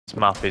This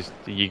map is,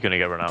 you're gonna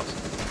get run out.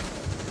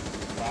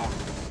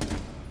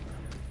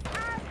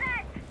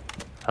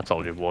 I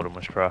told you Warden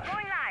was trash.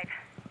 Alright,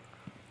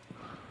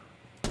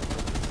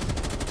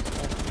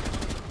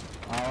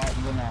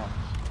 run out.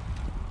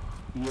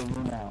 You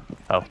run out.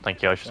 Oh,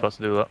 thank you, I was just about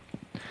to do that.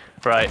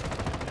 Right.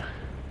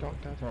 Well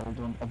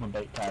done, other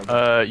bait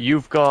tag.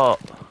 You've got...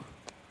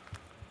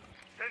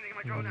 Sending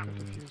my drone out.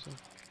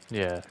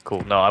 Yeah,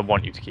 cool. No, I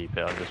want you to keep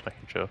it, I'm just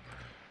making sure.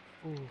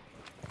 Ooh.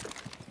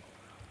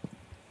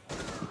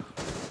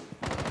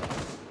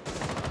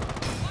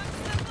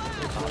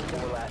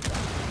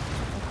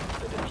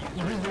 The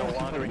diffuser is no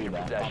longer in your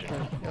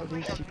possession. At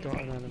least you got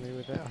an enemy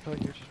with it. I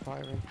thought you were just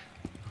firing.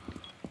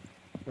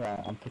 Right,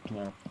 I'm picking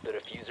up. The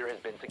diffuser has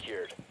been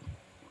secured.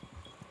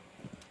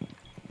 You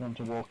want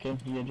to walk in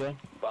here, Jay?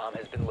 Bomb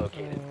has been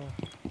located.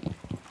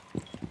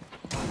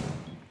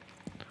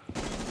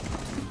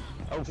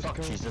 Oh fuck,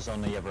 go. she's just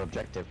on the other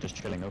objective, just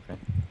chilling, okay.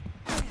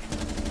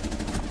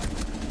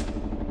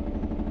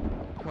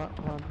 Reload!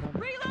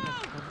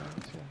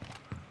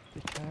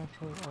 Be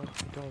careful of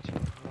the dodgy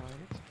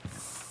right.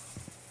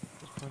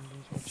 Because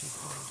Brandon's watching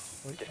home.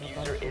 Wait,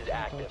 Diffuser is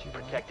active,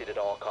 protected at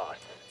all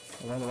costs.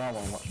 Where do I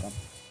want to watch them?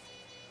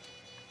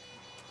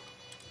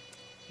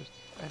 Just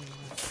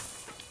anywhere.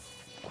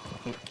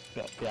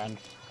 Get behind, I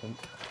think.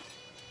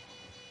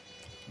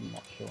 I'm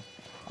not sure.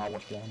 I'll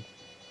watch behind.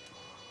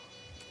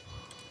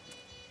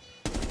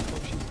 Oh,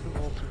 she's the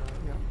wall to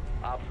right,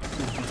 yeah. Op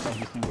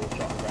Every single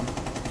shot again.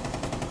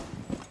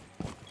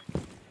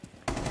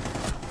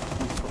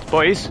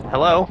 Boys,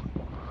 hello?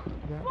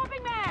 Yeah.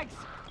 Swapping mags!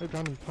 Hey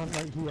Brandon, plant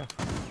right here.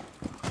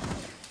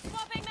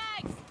 Swapping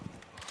mags!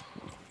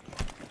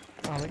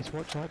 Alex,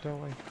 watch that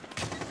doorway.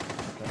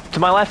 To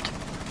my left.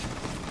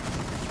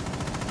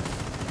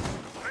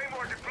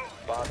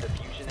 bomb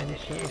diffusion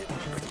initiated.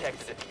 Protect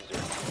the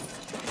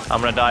diffuser. I'm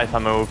gonna die if I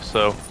move,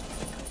 so...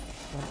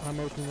 I'm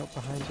opening up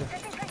behind you.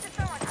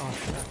 Oh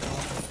shit.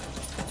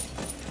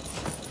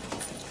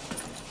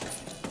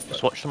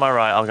 Just watch to my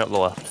right, I'll get the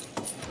left.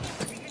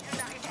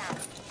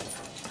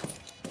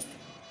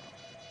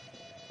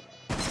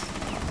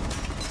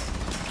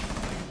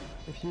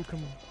 If you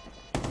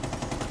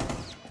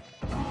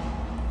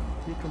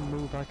can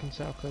move, I can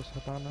set up close to the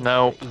banner.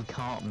 No, He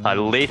can't move. I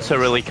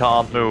literally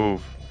can't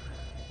move.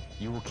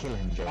 You will kill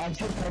him, Jake. I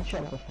just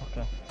headshot the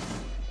fucker.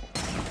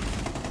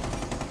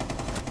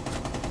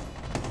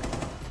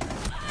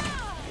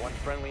 One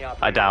friendly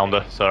operator. I downed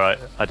her, it's alright.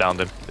 I downed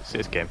him. It's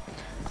his game.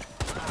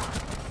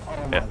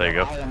 Oh Yeah, there you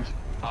go. I am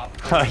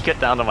I get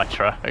down on my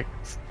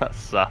tracks. That's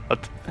sad.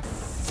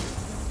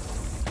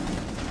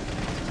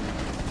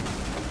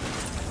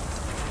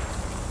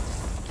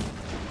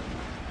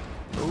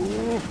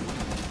 Ooh.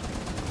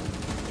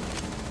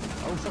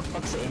 Oh, for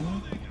fuck's sake.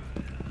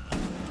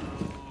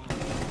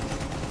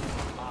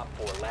 Op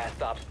 4, last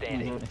stop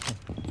standing. He's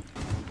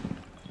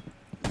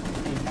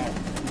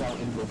out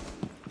in the...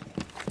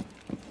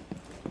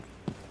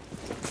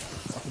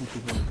 I think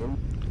he's in the gun.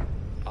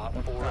 Op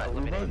 4 Right,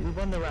 eliminated. we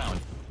won the round.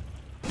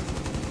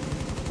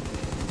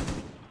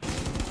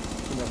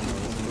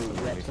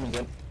 Yeah, someone's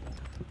in.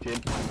 Jim.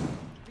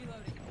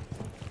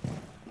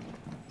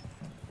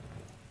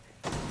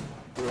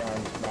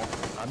 Behind that.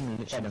 I'm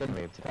literally not gonna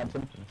be able to.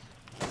 Captain.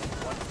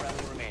 One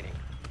friendly remaining.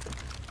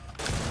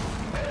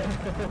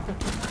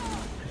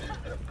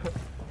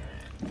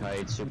 Okay,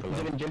 it's super He's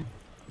low. in, Jim.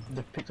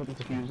 They've picked up the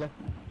diffuser.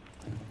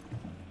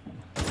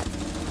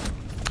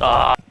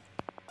 Ah.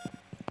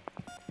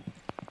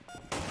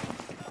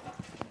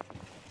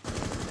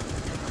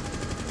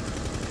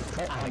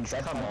 Alex,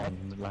 come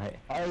on, like...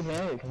 I even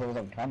heard it because I was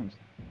on cams.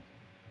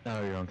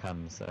 No, you're on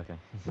cams, okay.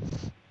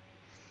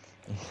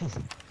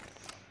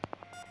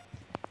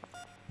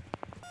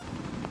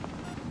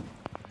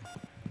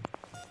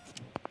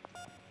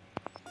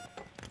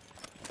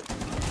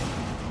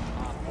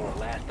 Op 4,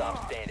 last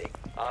stop standing.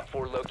 Op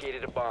 4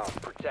 located a bomb.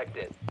 Protect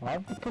it. I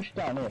have to push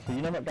down here, so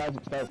you know that guy's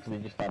upstairs because he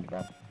just found a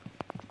bomb.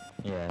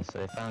 Yeah, so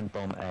they found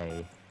bomb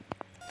A,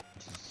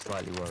 which is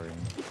slightly worrying,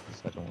 so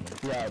I don't want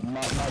to... Yeah,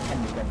 my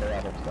camera's gone there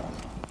upstairs.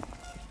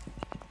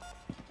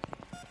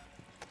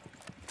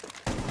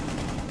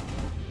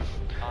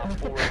 Op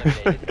 4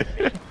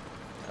 eliminated.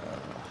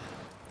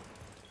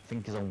 I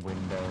think he's on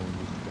window,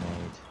 used a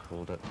grenade,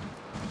 called it.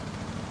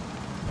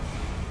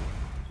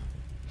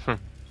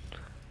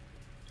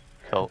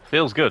 Cool.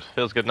 Feels good.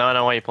 Feels good. Now I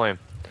know why you're playing.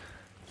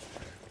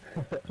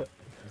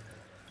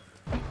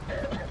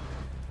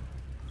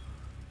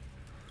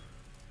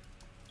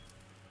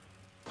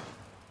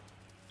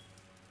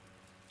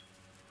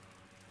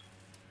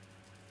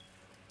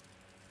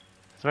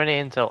 Is there any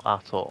intel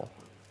at all?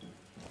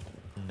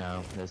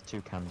 No, there's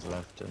 2 cams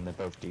left, and they're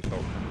both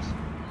default cams.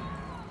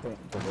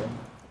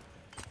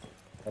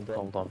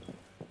 Hold on.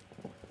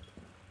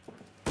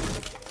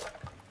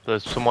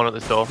 There's someone at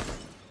this door.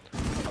 A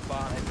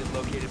bomb has been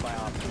located by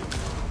Op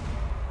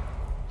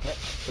 4. Yep,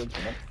 good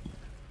enough.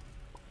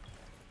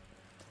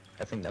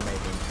 I think that may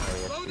have been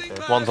carrier, to be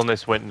fair. One's on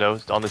this window,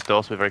 on this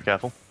door, so be very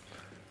careful.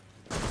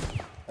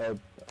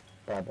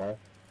 Bye bye.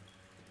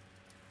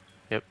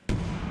 Yep.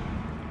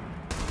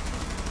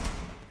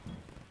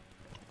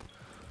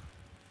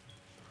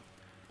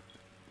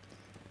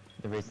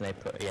 The reason they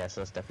put, yeah,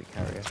 so it's definitely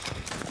carrier.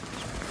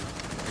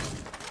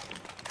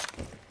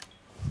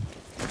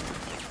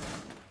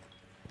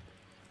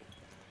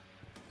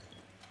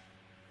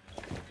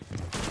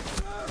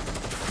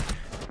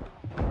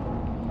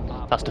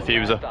 That's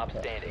diffuser. Stop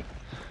standing.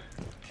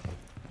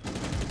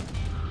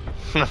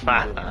 No.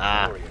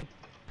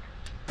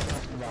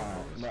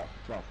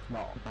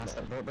 That's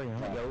like, bro, you're 18,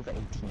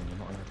 you're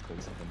not allowed to call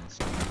yourself a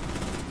master.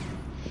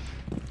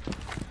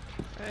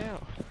 Hey, yo.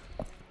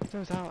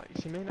 Those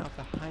Alex, he may not have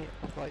the height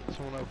of like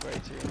someone over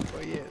 18,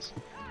 but he is.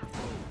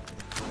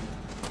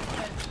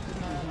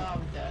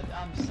 I'm dead.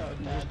 I'm so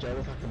dead. Joe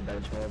if I can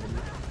bench more than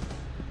you.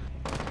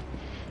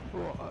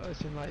 What,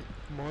 as in like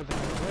more than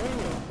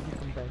you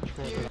can bench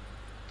more than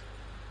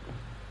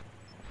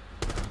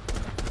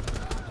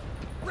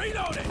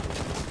Reloading!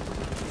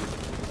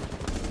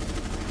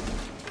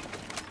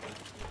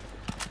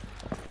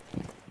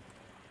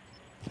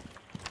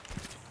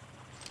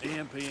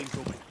 EMP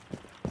incoming.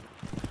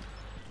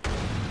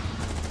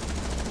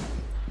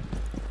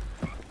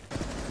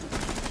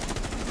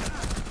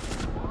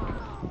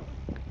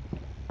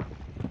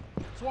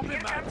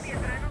 Swapping mags.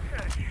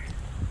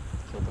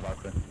 Killed the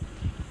Valkyrie.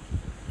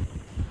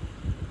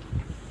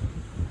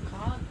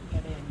 Can't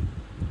get in.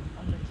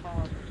 I'm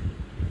retarded.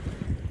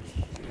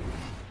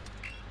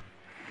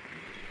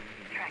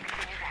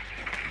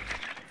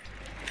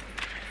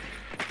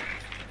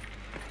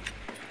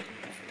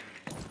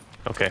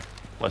 Okay,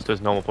 let's do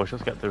this normal push.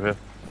 Let's get through here.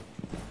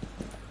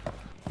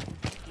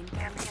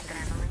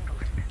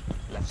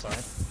 Left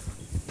side.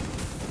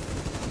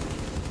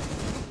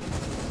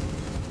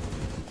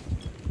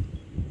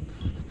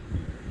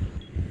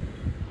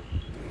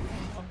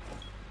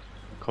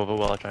 Cover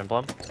while I try and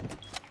bomb.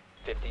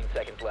 15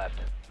 seconds left.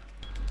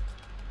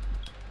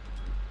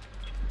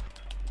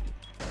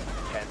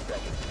 10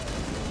 seconds.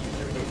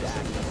 User is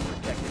active and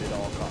protected at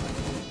all costs.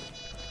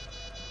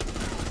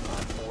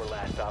 On 4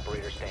 last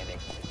operator standing.